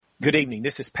Good evening.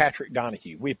 This is Patrick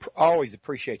Donahue. We always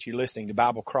appreciate you listening to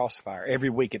Bible Crossfire every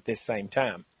week at this same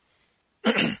time.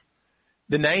 The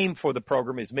name for the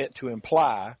program is meant to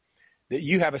imply that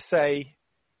you have a say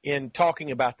in talking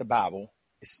about the Bible.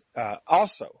 It's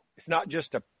not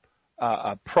just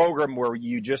a program where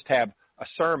you just have a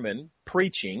sermon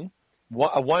preaching,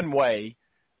 a one-way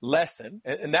lesson,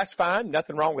 and that's fine.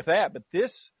 Nothing wrong with that. But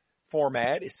this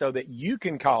format is so that you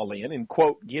can call in and,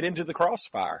 quote, get into the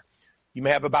crossfire. You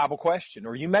may have a Bible question,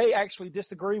 or you may actually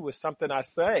disagree with something I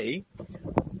say.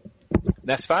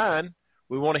 That's fine.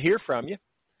 We want to hear from you.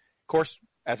 Of course,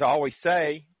 as I always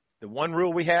say, the one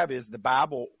rule we have is the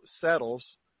Bible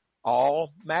settles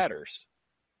all matters.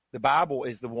 The Bible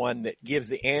is the one that gives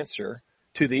the answer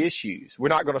to the issues. We're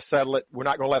not going to settle it. We're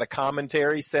not going to let a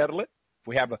commentary settle it. If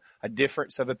we have a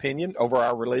difference of opinion over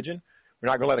our religion, we're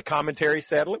not going to let a commentary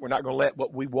settle it. We're not going to let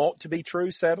what we want to be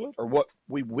true settle it, or what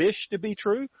we wish to be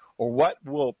true, or what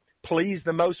will please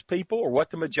the most people, or what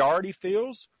the majority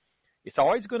feels. It's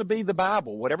always going to be the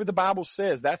Bible. Whatever the Bible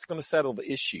says, that's going to settle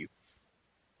the issue.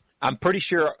 I'm pretty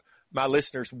sure my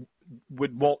listeners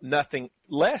would want nothing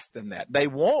less than that. They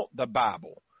want the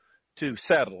Bible to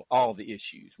settle all the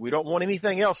issues. We don't want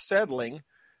anything else telling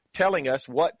us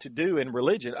what to do in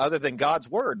religion other than God's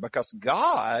Word, because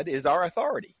God is our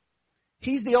authority.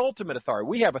 He's the ultimate authority.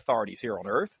 We have authorities here on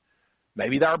earth.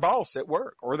 Maybe our boss at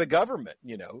work or the government,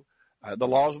 the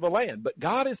laws of the land. But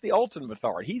God is the ultimate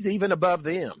authority. He's even above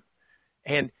them.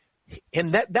 And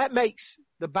that makes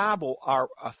the Bible our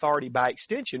authority by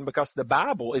extension, because the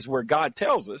Bible is where God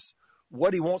tells us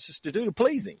what he wants us to do to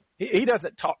please him. He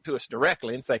doesn't talk to us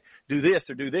directly and say, do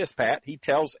this or do this, Pat. He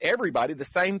tells everybody the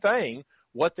same thing,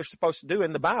 what they're supposed to do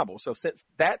in the Bible. So since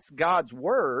that's God's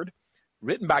word,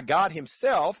 written by God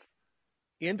himself,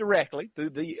 indirectly through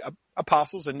the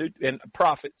apostles and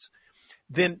prophets,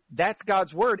 then that's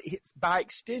God's word. It's by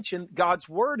extension, God's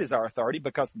word is our authority,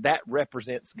 because that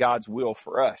represents God's will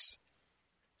for us.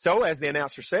 So as the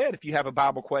announcer said, if you have a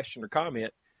Bible question or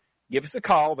comment, give us a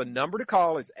call. The number to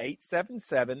call is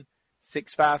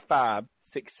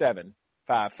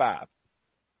 877-655-6755.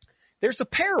 There's a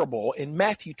parable in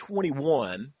Matthew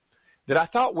 21 that I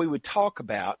thought we would talk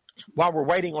about while we're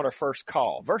waiting on our first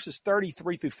call, verses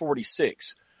 33 through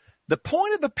 46. The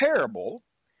point of the parable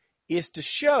is to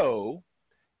show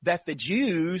that the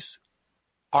Jews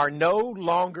are no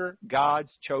longer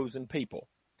God's chosen people.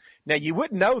 Now, you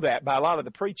wouldn't know that by a lot of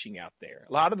the preaching out there.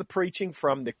 A lot of the preaching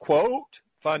from the, quote,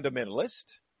 fundamentalist,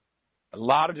 a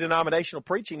lot of denominational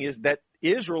preaching is that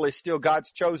Israel is still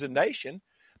God's chosen nation.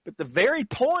 But the very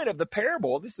point of the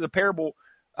parable, this is a parable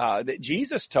that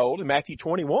Jesus told in Matthew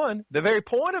 21, the very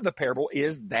point of the parable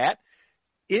is that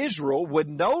Israel would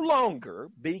no longer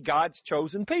be God's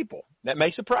chosen people. That may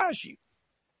surprise you.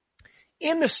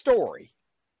 In the story,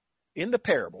 in the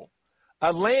parable,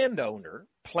 a landowner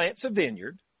plants a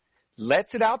vineyard,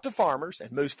 lets it out to farmers,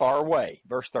 and moves far away.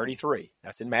 Verse 33.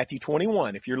 That's in Matthew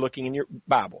 21 if you're looking in your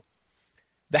Bible.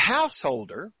 The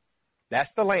householder,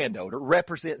 that's the landowner,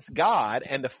 represents God,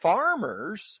 and the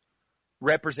farmers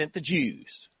represent the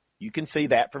Jews. You can see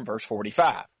that from verse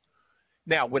 45.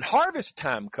 Now, when harvest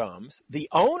time comes, the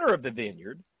owner of the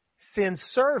vineyard sends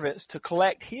servants to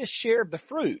collect his share of the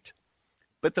fruit.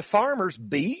 But the farmers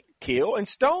beat, kill, and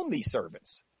stone these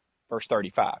servants. Verse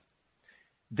 35.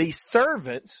 These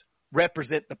servants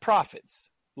represent the prophets,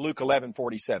 Luke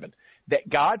 11:47, that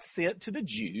God sent to the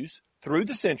Jews through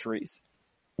the centuries,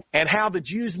 and how the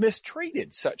Jews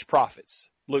mistreated such prophets,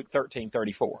 Luke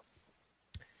 13:34.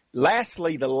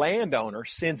 Lastly, the landowner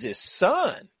sends his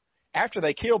son. After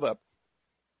they kill the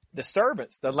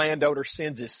servants, the landowner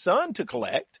sends his son to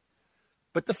collect,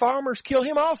 but the farmers kill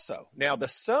him also. Now, the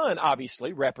son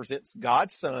obviously represents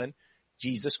God's son,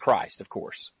 Jesus Christ, of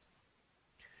course.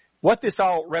 What this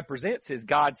all represents is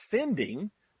God sending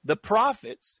the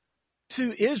prophets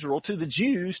to Israel, to the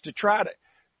Jews, to try to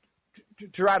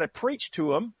preach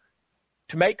to them,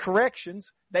 to make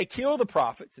corrections. They kill the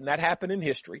prophets, and that happened in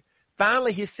history.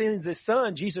 Finally, he sends his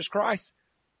son, Jesus Christ,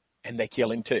 and they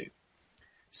kill him too.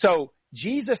 So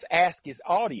Jesus asked his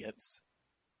audience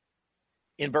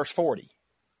in verse 40,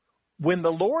 when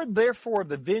the Lord therefore of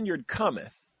the vineyard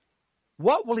cometh,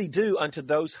 what will he do unto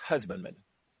those husbandmen?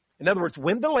 In other words,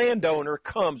 when the landowner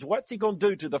comes, what's he going to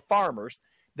do to the farmers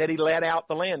that he let out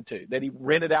the land to, that he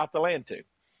rented out the land to?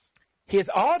 His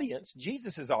audience,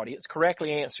 Jesus' audience,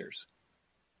 correctly answers.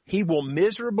 He will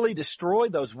miserably destroy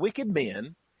those wicked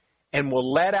men and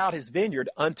will let out his vineyard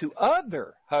unto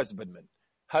other husbandmen.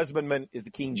 Husbandman is the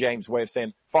King James way of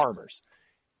saying farmers.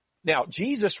 Now,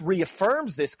 Jesus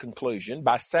reaffirms this conclusion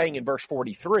by saying in verse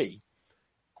 43,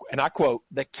 and I quote,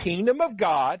 the kingdom of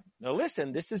God, now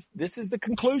listen, this is the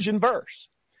conclusion verse.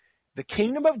 The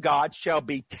kingdom of God shall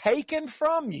be taken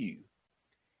from you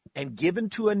and given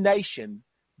to a nation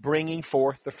bringing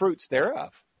forth the fruits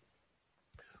thereof.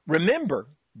 Remember,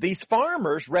 these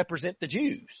farmers represent the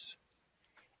Jews.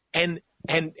 And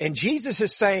Jesus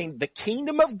is saying the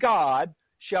kingdom of God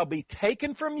shall be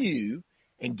taken from you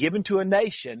and given to a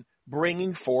nation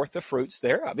bringing forth the fruits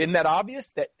thereof. Isn't that obvious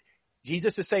that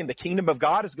Jesus is saying the kingdom of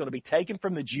God is going to be taken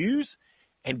from the Jews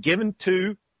and given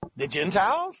to the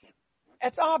Gentiles?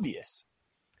 That's obvious.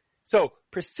 So,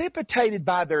 precipitated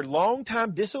by their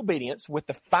long-time disobedience, with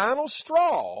the final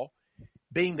straw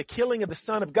being the killing of the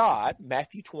Son of God,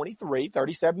 Matthew 23,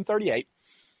 37, 38,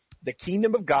 the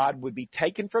kingdom of God would be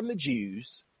taken from the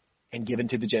Jews and given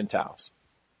to the Gentiles.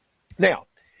 Now,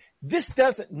 this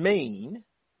doesn't mean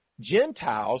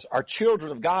Gentiles are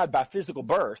children of God by physical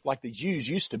birth like the Jews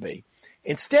used to be.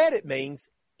 Instead, it means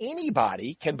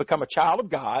anybody can become a child of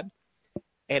God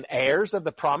and heirs of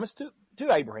the promise to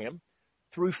Abraham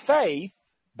through faith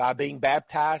by being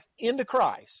baptized into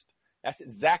Christ. That's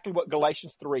exactly what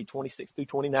Galatians 3, 26 through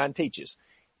 29 teaches.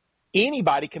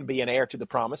 Anybody can be an heir to the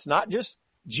promise, not just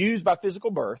Jews by physical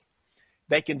birth.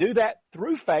 They can do that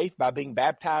through faith by being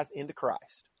baptized into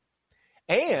Christ.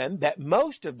 And that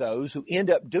most of those who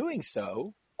end up doing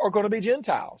so are going to be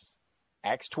Gentiles.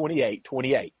 Acts 28,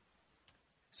 28.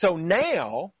 So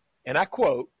now, and I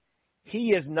quote,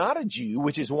 he is not a Jew,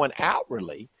 which is one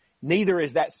outwardly, neither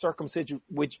is that circumcision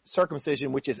which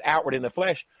is outward in the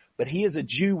flesh, but he is a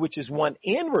Jew which is one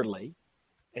inwardly,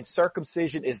 and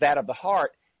circumcision is that of the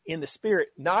heart in the spirit,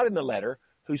 not in the letter,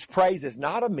 whose praise is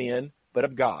not of men, but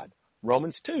of God.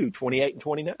 Romans 2, 28 and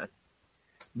 29.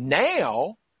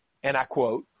 Now, and I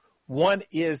quote, one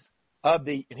is of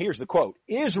the, and here's the quote,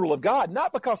 Israel of God,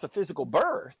 not because of physical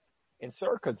birth and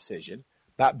circumcision,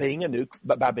 but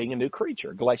by being a new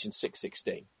creature. Galatians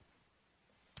 6:16.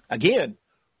 Again,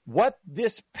 what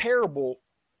this parable,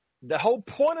 the whole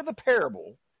point of the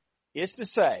parable is to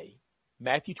say,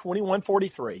 Matthew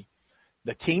 21:43,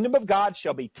 the kingdom of God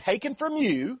shall be taken from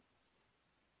you.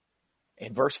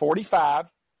 In verse 45,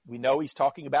 we know he's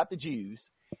talking about the Jews,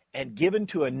 and given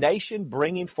to a nation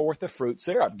bringing forth the fruits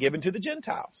thereof, given to the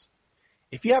Gentiles.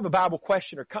 If you have a Bible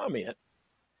question or comment,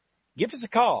 give us a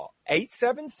call,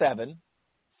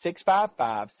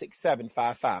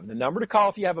 877-655-6755. The number to call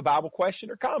if you have a Bible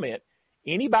question or comment,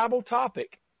 any Bible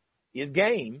topic is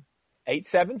game,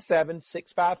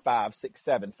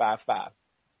 877-655-6755.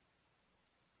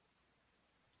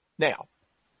 Now,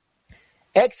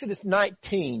 Exodus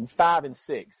 19, 5 and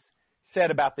 6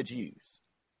 said about the Jews,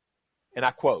 and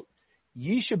I quote,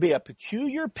 ye shall be a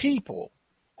peculiar people,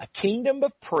 a kingdom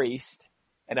of priests,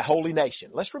 and a holy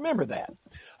nation. Let's remember that.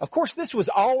 Of course, this was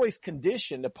always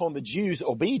conditioned upon the Jews'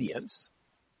 obedience,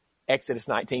 Exodus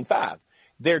 19:5.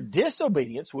 Their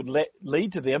disobedience would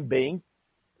lead to them being,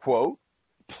 quote,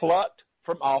 plucked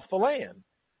from off the land,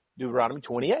 Deuteronomy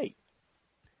 28.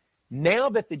 Now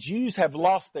that the Jews have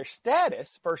lost their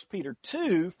status, 1 Peter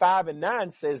 2, 5 and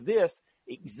 9 says this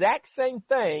exact same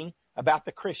thing about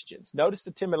the Christians. Notice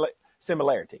the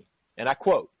similarity. And I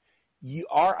quote, you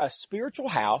are a spiritual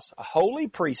house, a holy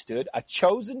priesthood, a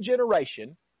chosen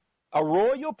generation, a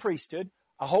royal priesthood,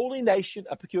 a holy nation,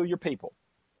 a peculiar people.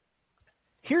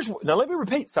 Now let me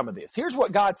repeat some of this. Here's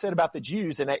what God said about the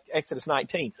Jews in Exodus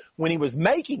 19. When he was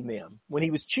making them, when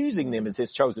he was choosing them as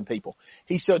his chosen people,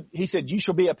 he said, you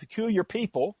shall be a peculiar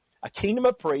people, a kingdom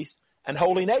of priests, and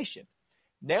holy nation.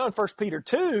 Now in 1 Peter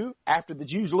 2, after the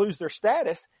Jews lose their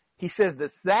status, he says the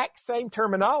exact same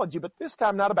terminology, but this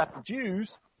time not about the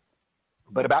Jews,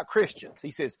 but about Christians.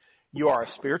 He says, you are a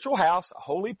spiritual house, a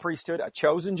holy priesthood, a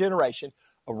chosen generation,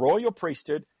 a royal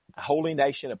priesthood, a holy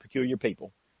nation, a peculiar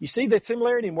people. You see the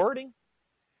similarity in wording?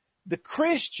 The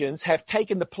Christians have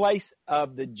taken the place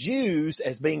of the Jews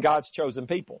as being God's chosen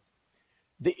people.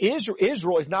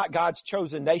 Israel is not God's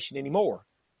chosen nation anymore.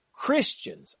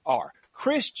 Christians are.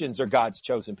 Christians are God's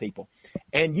chosen people.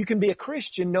 And you can be a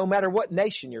Christian no matter what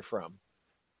nation you're from.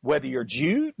 Whether you're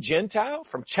Jew, Gentile,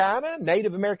 from China,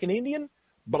 Native American Indian,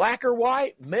 black or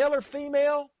white, male or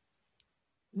female,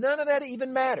 none of that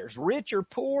even matters. Rich or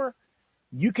poor,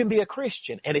 you can be a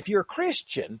Christian. And if you're a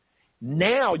Christian,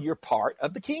 now you're part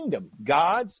of the kingdom.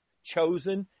 God's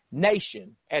chosen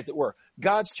nation, as it were.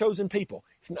 God's chosen people.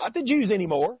 It's not the Jews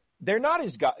anymore. They're not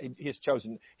his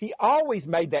chosen. He always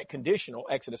made that conditional,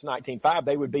 Exodus 19:5.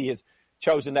 They would be his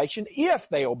chosen nation if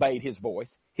they obeyed his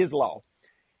voice, his law.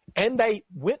 And they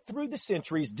went through the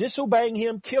centuries disobeying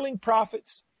him, killing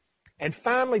prophets, and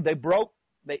finally they broke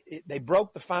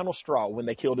the final straw when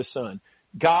they killed his son.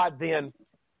 God then,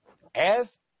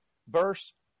 as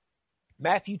verse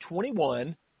Matthew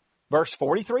 21, verse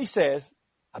 43 says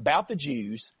about the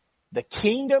Jews, the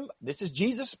kingdom, this is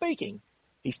Jesus speaking.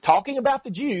 He's talking about the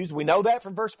Jews. We know that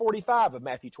from verse 45 of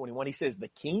Matthew 21. He says, the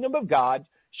kingdom of God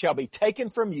shall be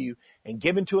taken from you and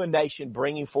given to a nation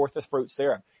bringing forth the fruits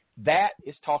thereof. That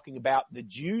is talking about the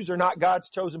Jews are not God's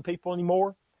chosen people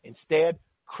anymore. Instead,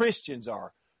 Christians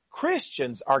are.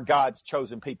 Christians are God's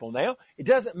chosen people now. It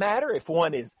doesn't matter if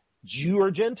one is Jew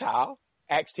or Gentile,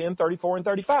 Acts 10, 34 and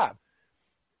 35.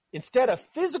 Instead of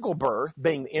physical birth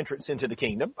being the entrance into the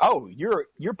kingdom,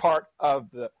 you're part of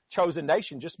the chosen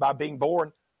nation just by being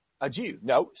born a Jew.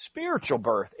 No, spiritual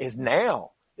birth is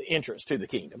now the entrance to the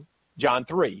kingdom. John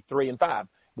 3, 3 and 5.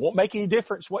 Won't make any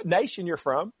difference what nation you're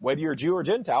from, whether you're Jew or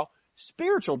Gentile.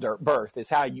 Spiritual birth is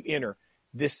how you enter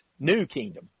this new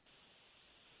kingdom.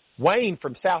 Wayne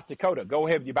from South Dakota, go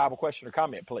ahead with your Bible question or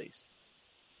comment, please.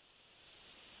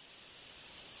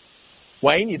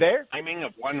 Wayne, you there? Timing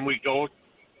of when we go.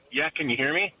 Yeah, can you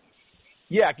hear me?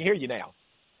 Yeah, I can hear you now.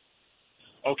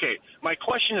 Okay, my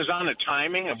question is on the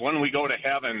timing of when we go to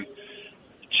heaven.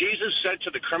 Jesus said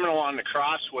to the criminal on the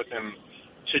cross with him,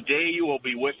 today you will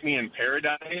be with me in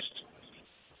paradise.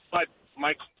 But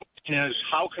my question is,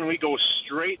 how can we go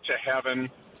straight to heaven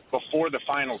before the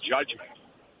final judgment?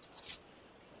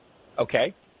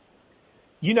 Okay.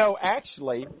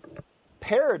 Actually,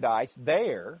 paradise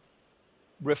there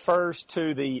refers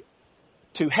to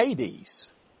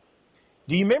Hades.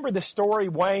 Do you remember the story,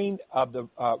 Wayne, of the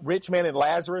rich man and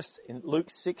Lazarus in Luke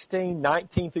 16,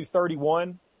 19 through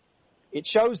 31? It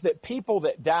shows that people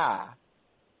that die,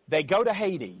 they go to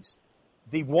Hades.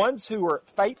 The ones who are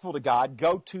faithful to God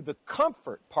go to the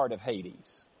comfort part of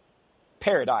Hades,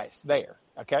 paradise there,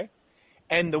 okay?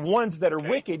 And the ones that are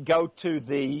wicked go to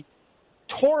the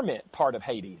torment part of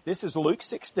Hades. This is Luke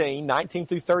 16, 19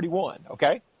 through 31,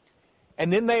 okay?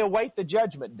 And then they await the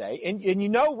judgment day. And you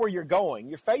know where you're going.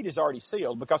 Your fate is already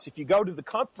sealed, because if you go to the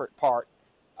comfort part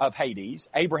of Hades,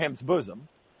 Abraham's bosom,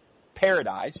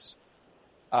 paradise,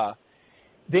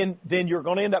 then you're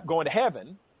going to end up going to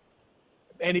heaven.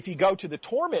 And if you go to the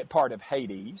torment part of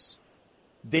Hades,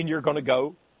 then you're going to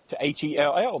go to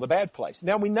Hell, the bad place.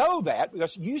 Now we know that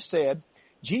because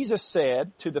Jesus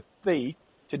said to the thief,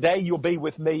 today you'll be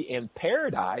with me in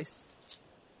paradise.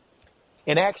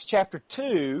 In Acts chapter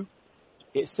 2,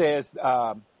 it says,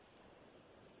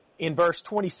 in verse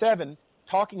 27,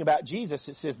 talking about Jesus,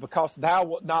 it says, because thou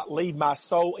wilt not leave my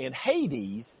soul in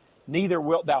Hades, neither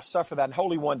wilt thou suffer thine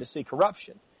Holy One to see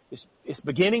corruption. It's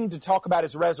beginning to talk about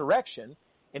his resurrection,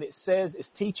 and it says it's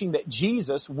teaching that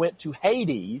Jesus went to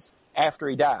Hades after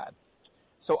he died.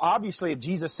 So obviously if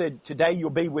Jesus said, today you'll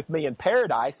be with me in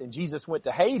paradise, and Jesus went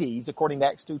to Hades, according to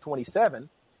Acts 2:27,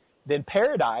 then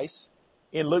paradise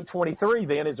in Luke 23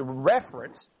 then is a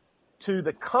reference to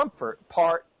the comfort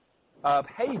part of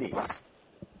Hades,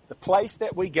 the place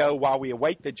that we go while we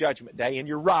await the judgment day. And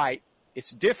you're right, it's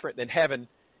different than heaven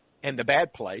and the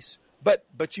bad place. But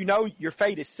your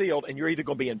fate is sealed, and you're either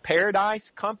going to be in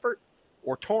paradise, comfort,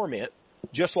 or torment,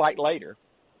 just like later.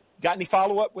 Got any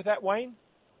follow-up with that, Wayne?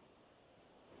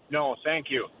 No,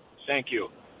 thank you. Thank you.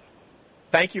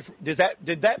 Thank you. Did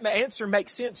that answer make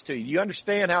sense to you? Do you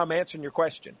understand how I'm answering your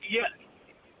question? Yeah.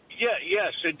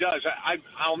 Yes, it does.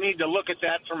 I'll need to look at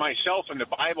that for myself in the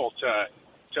Bible to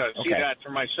see that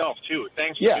for myself too.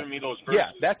 Thanks for giving me those verses.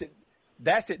 Yeah, that's it.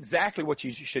 That's exactly what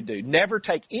you should do. Never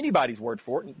take anybody's word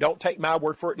for it, and don't take my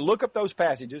word for it. Look up those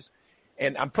passages,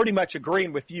 and I'm pretty much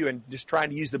agreeing with you and just trying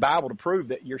to use the Bible to prove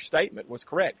that your statement was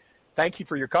correct. Thank you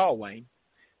for your call, Wayne.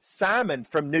 Simon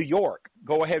from New York,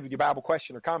 go ahead with your Bible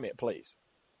question or comment, please.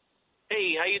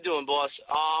 Hey, how you doing, boss?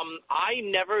 I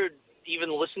never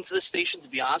even listened to the station, to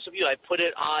be honest with you. I put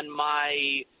it on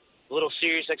my little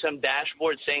SiriusXM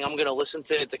dashboard saying I'm going to listen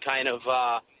to it to kind of,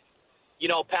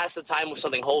 pass the time with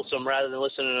something wholesome rather than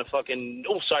listening to fucking,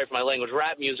 sorry for my language,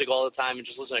 rap music all the time and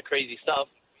just listen to crazy stuff.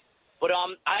 But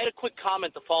I had a quick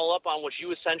comment to follow up on what you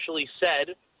essentially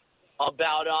said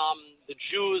about the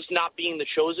Jews not being the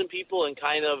chosen people and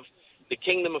kind of the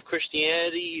kingdom of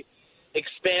Christianity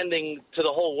expanding to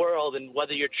the whole world, and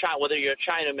whether you're a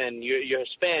Chinaman, you're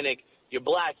Hispanic, you're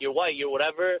black, you're white, you're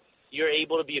whatever, you're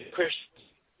able to be a Christian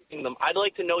kingdom. I'd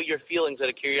like to know your feelings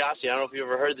out of curiosity. I don't know if you've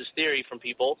ever heard this theory from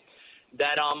people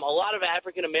that a lot of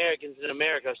African Americans in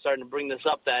America are starting to bring this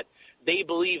up, that they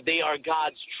believe they are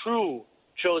God's true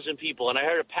chosen people. And I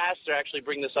heard a pastor actually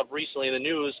bring this up recently in the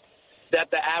news, that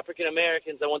the African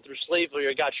Americans that went through slavery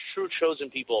are God's true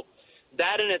chosen people.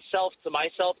 That in itself, to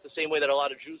myself, the same way that a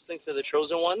lot of Jews think they're the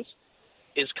chosen ones,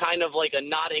 is kind of like a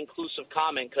not inclusive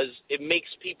comment, because it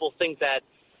makes people think that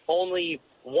only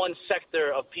one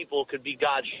sector of people could be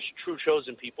God's true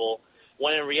chosen people,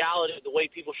 when in reality the way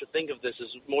people should think of this is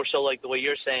more so like the way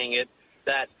you're saying it,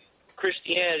 that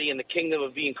Christianity and the kingdom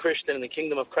of being Christian and the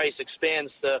kingdom of Christ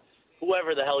expands to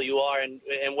whoever the hell you are and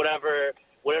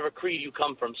whatever creed you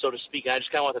come from, so to speak. And I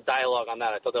just kind of want the dialogue on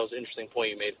that. I thought that was an interesting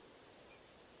point you made.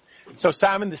 So,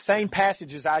 Simon, the same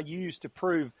passages I used to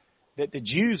prove that the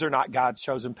Jews are not God's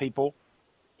chosen people,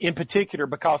 in particular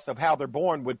because of how they're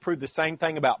born, would prove the same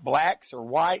thing about blacks or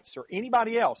whites or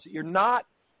anybody else. You're not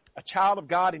a child of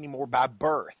God anymore by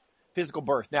birth, physical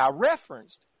birth. Now, I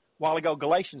referenced a while ago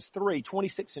Galatians 3,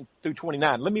 26 through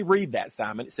 29. Let me read that,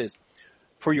 Simon. It says,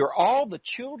 "For you're all the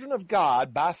children of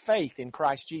God by faith in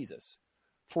Christ Jesus.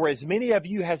 For as many of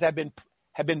you as have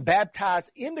been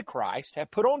baptized into Christ have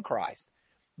put on Christ.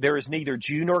 There is neither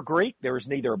Jew nor Greek. There is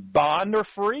neither bond nor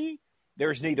free.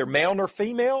 There is neither male nor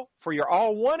female. For you're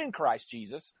all one in Christ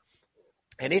Jesus.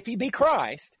 And if ye be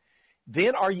Christ,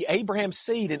 then are ye Abraham's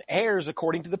seed and heirs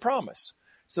according to the promise."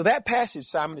 So that passage,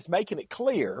 Simon, is making it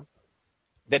clear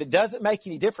that it doesn't make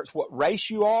any difference what race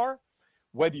you are,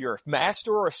 whether you're a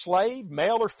master or a slave,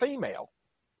 male or female.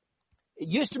 It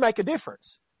used to make a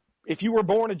difference. If you were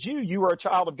born a Jew, you were a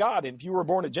child of God. And if you were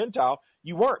born a Gentile,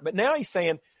 you weren't. But now he's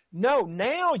saying, no,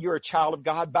 now you're a child of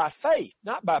God by faith,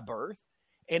 not by birth.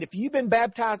 And if you've been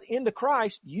baptized into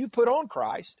Christ, you put on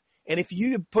Christ. And if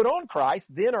you put on Christ,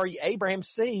 then are you Abraham's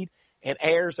seed and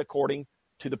heirs according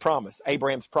to the promise,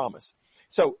 Abraham's promise.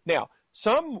 So now,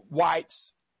 some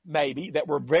whites maybe that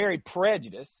were very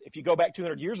prejudiced, if you go back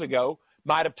 200 years ago,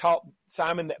 might have taught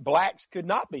Simon that blacks could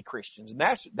not be Christians. And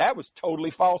that was totally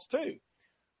false too.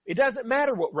 It doesn't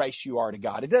matter what race you are to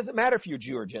God. It doesn't matter if you're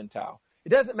Jew or Gentile. It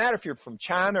doesn't matter if you're from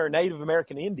China or Native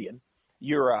American Indian.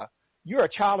 You're a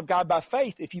child of God by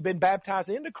faith if you've been baptized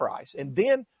into Christ. And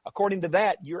then, according to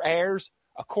that, you're heirs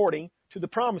according to the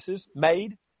promises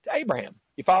made to Abraham.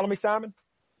 You follow me, Simon?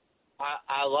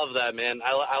 I love that, man.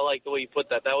 I like the way you put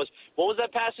that. What was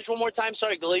that passage one more time?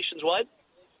 Sorry, Galatians what?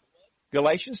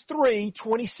 Galatians 3,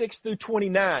 26 through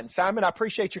 29. Simon, I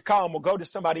appreciate your call, and we'll go to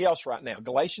somebody else right now.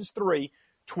 Galatians 3,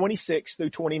 26 through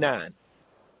 29.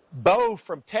 Bo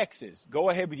from Texas, go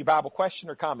ahead with your Bible question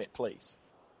or comment, please.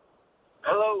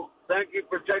 Hello. Thank you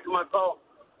for taking my call.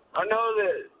 I know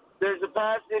that there's a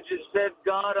passage that said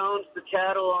God owns the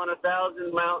cattle on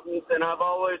 1,000 mountains, and I've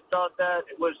always thought that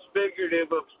it was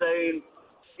figurative of saying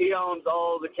he owns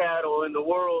all the cattle in the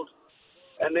world.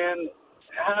 And then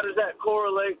how does that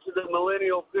correlate to the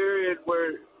millennial period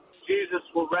where Jesus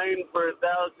will reign for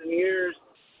 1,000 years?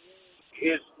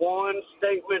 Is one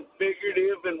statement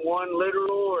figurative and one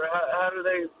literal, or how do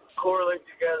they correlate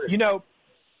together? You know,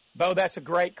 Bo, that's a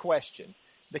great question.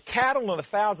 The cattle on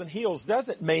 1,000 hills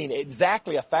doesn't mean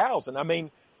exactly 1,000. I mean,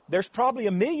 there's probably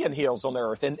 1,000,000 hills on the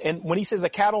earth. And when he says the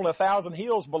cattle on 1,000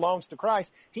 hills belongs to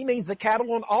Christ, he means the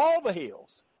cattle on all the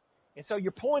hills. And so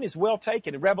your point is well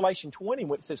taken. In Revelation 20,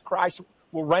 when it says Christ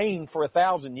will reign for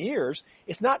 1,000 years,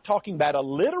 it's not talking about a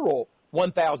literal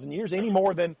 1,000 years any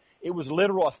more than it was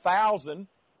literal 1,000.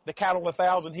 The cattle on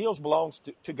 1,000 hills belongs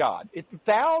to God.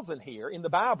 1,000 here in the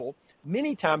Bible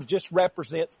many times just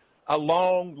represents a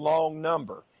long, long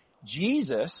number.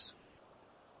 Jesus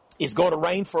is going to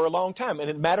reign for a long time. And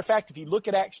as a matter of fact, if you look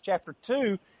at Acts chapter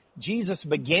 2, Jesus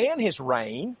began his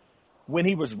reign when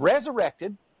he was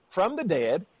resurrected from the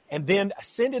dead and then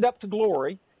ascended up to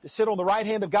glory to sit on the right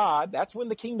hand of God. That's when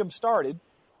the kingdom started.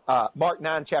 Mark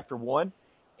 9, chapter 1.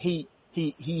 He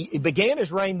began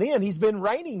his reign then. He's been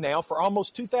reigning now for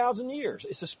almost 2,000 years.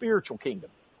 It's a spiritual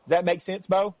kingdom. Does that make sense,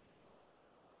 Bo?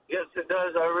 Yes, it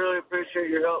does. I really appreciate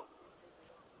your help.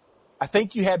 I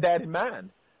think you had that in mind.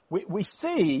 We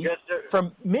see yes, sir.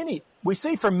 from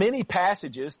many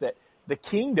passages that the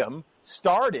kingdom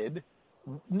started.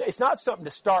 It's not something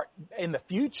to start in the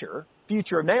future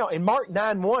of now. In Mark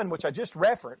 9:1, which I just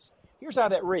referenced, here's how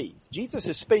that reads. Jesus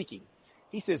is speaking.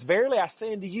 He says, "Verily I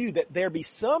say unto you that there be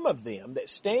some of them that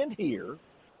stand here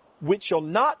which shall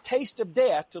not taste of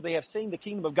death till they have seen the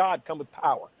kingdom of God come with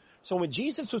power." So when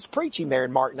Jesus was preaching there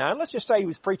in Mark 9, let's just say he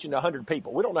was preaching to 100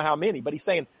 people. We don't know how many, but he's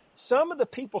saying some of the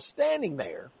people standing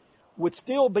there would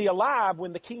still be alive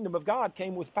when the kingdom of God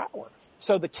came with power.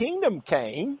 So the kingdom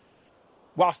came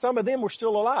while some of them were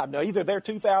still alive. Now, either they're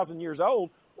 2,000 years old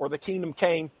or the kingdom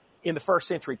came in the first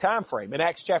century time frame. In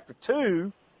Acts chapter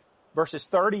 2, verses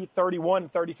 30, 31,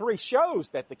 and 33 shows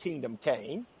that the kingdom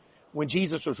came when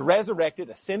Jesus was resurrected,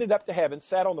 ascended up to heaven,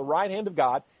 sat on the right hand of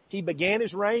God. He began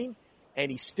his reign, and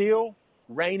he's still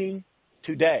reigning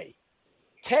today.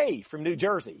 Kay from New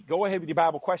Jersey, go ahead with your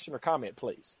Bible question or comment,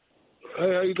 please.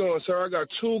 Hey, how you doing, sir? I got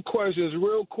two questions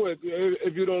real quick,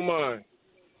 if you don't mind.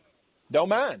 Don't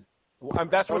mind.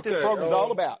 That's what this program's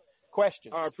all about.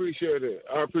 Questions. I appreciate it.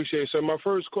 So my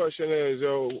first question is,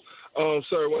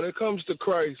 Sir, when it comes to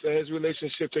Christ and his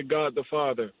relationship to God the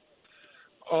Father,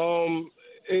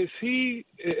 is he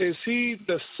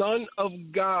the Son of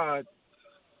God?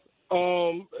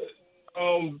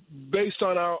 Based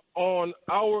on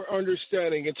our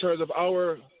understanding, in terms of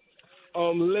our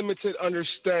limited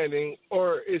understanding,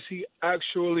 or is he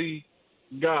actually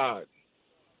God?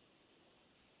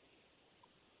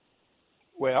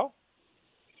 Well,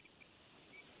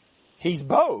 he's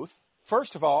both.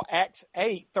 First of all, Acts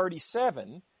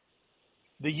 8:37,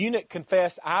 the eunuch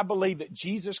confessed, I believe that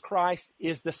Jesus Christ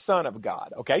is the Son of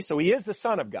God. Okay, so he is the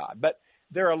Son of God. But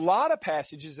there are a lot of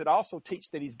passages that also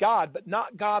teach that he's God, but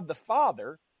not God the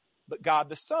Father, but God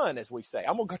the Son, as we say.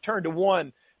 I'm going to turn to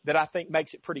one that I think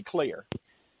makes it pretty clear.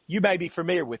 You may be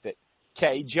familiar with it.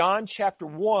 Okay, John chapter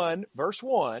 1, verse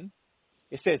 1,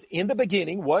 it says, in the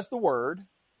beginning was the Word,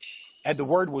 and the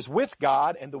Word was with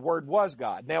God, and the Word was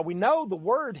God. Now, we know the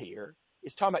Word here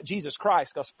is talking about Jesus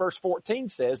Christ, because verse 14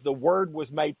 says, the Word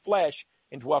was made flesh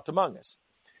and dwelt among us.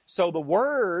 So the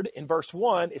Word in verse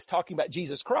 1 is talking about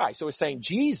Jesus Christ. So it's saying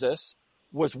Jesus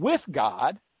was with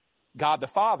God, God the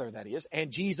Father, that is,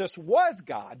 and Jesus was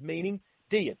God, meaning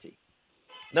deity.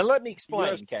 Now, let me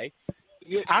explain, okay?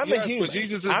 I'm a human. But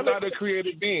Jesus is not a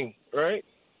created being, right?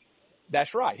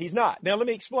 That's right. He's not. Now, let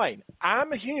me explain.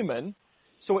 I'm a human,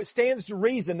 so it stands to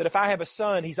reason that if I have a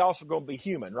son, he's also going to be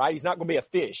human, right? He's not going to be a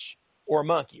fish or a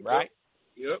monkey, right?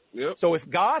 Yep. So if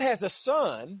God has a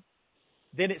son,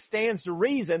 then it stands to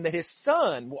reason that his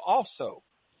son will also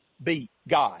be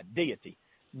God, deity.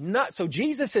 So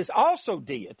Jesus is also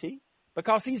deity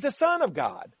because he's the Son of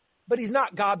God, but he's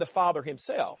not God the Father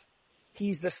himself.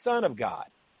 He's the Son of God.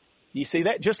 You see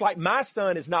that? Just like my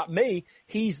son is not me,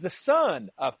 he's the son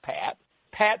of Pat.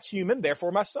 Pat's human,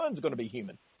 therefore my son's going to be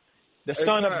human. The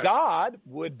Son of God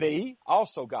would be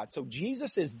also God. So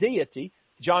Jesus is deity.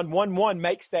 John 1:1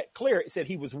 makes that clear. It said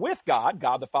he was with God,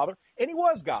 God the Father, and he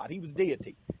was God. He was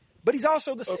deity. But he's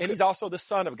also the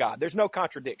Son of God. There's no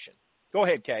contradiction. Go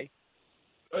ahead, Kay.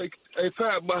 Hey,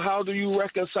 Pat, but how do you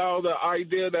reconcile the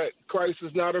idea that Christ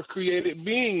is not a created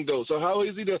being, though? So how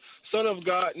is he the Son of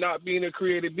God not being a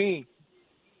created being?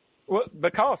 Well,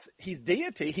 because he's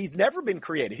deity, he's never been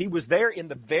created. He was there in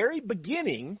the very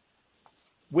beginning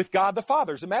with God the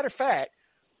Father. As a matter of fact,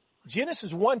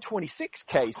 Genesis 1:26,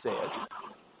 Kay says,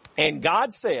 and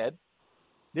God said,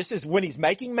 this is when he's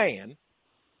making man,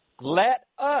 let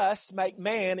us make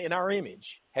man in our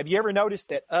image. Have you ever noticed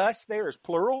that us there is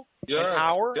plural? Yes, and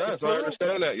our is plural? I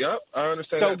understand that. Yep, I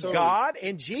understand so that totally. God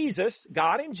and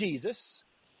Jesus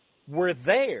were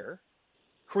there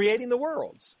creating the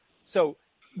worlds. So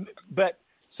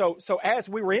as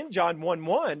we were in John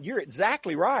 1:1, you're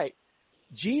exactly right.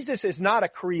 Jesus is not a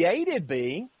created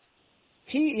being.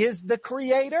 He is the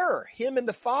creator. Him and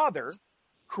the Father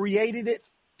created it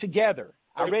together.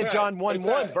 I read John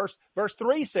 1:1, verse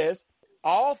 3 says,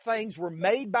 all things were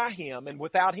made by him, and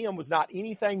without him was not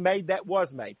anything made that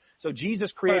was made. So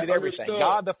Jesus created everything.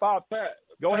 God the Father. Pat,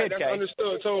 Go ahead, that's Kay.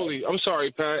 Understood totally. I'm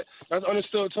sorry, Pat. That's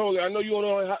understood totally. I know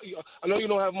you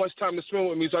don't have much time to spend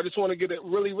with me, so I just want to get it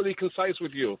really, really concise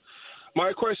with you.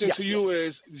 My question to you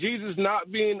is, Jesus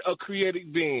not being a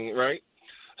created being, right?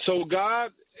 So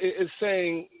God is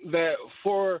saying that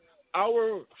for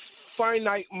our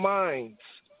finite minds,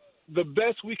 the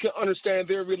best we can understand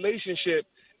their relationship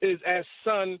is as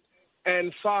son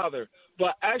and father.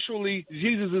 But actually,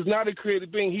 Jesus is not a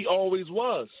created being. He always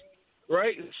was,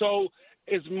 right? So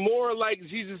it's more like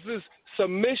Jesus'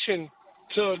 submission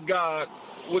to God,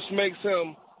 which makes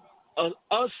him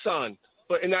a son.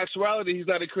 But in actuality, he's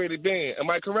not a created being. Am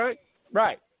I correct?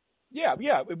 Right.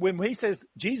 Yeah. When he says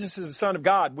Jesus is the Son of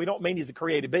God, we don't mean he's a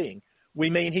created being. We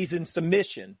mean he's in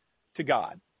submission to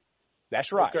God.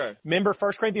 That's right. Okay. Remember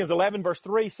 1 Corinthians 11 verse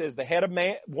 3 says the head of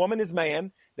woman is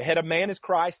man, the head of man is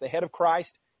Christ, the head of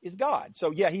Christ is God.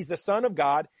 So yeah, he's the Son of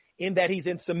God in that he's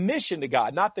in submission to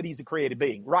God, not that he's a created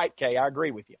being. Right, Kay, I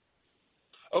agree with you.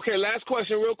 Okay, last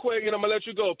question real quick, and I'm going to let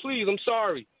you go. Please, I'm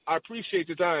sorry. I appreciate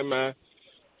your time, man.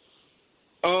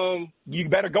 You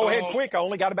better go ahead quick. I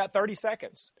only got about 30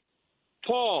 seconds.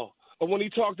 Paul, when he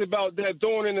talked about that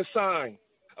thorn in the side,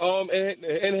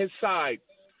 in his side,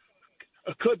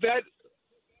 could that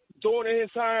thorn in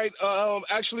his side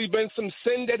actually been some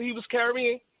sin that he was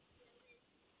carrying?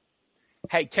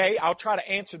 Hey, Kay, I'll try to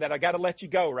answer that. I got to let you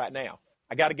go right now.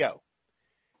 I got to go.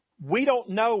 We don't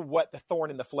know what the thorn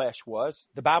in the flesh was.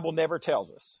 The Bible never tells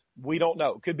us. We don't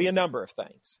know. It could be a number of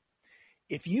things.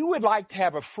 If you would like to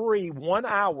have a free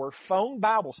 1-hour phone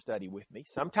Bible study with me,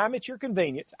 sometime at your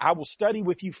convenience, I will study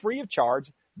with you free of charge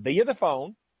via the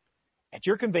phone at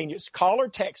your convenience. Call or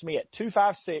text me at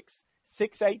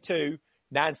 256-682-5787.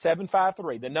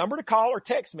 256-9753. The number to call or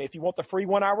text me if you want the free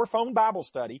 1-hour phone Bible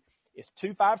study is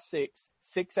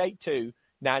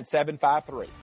 256-682-9753.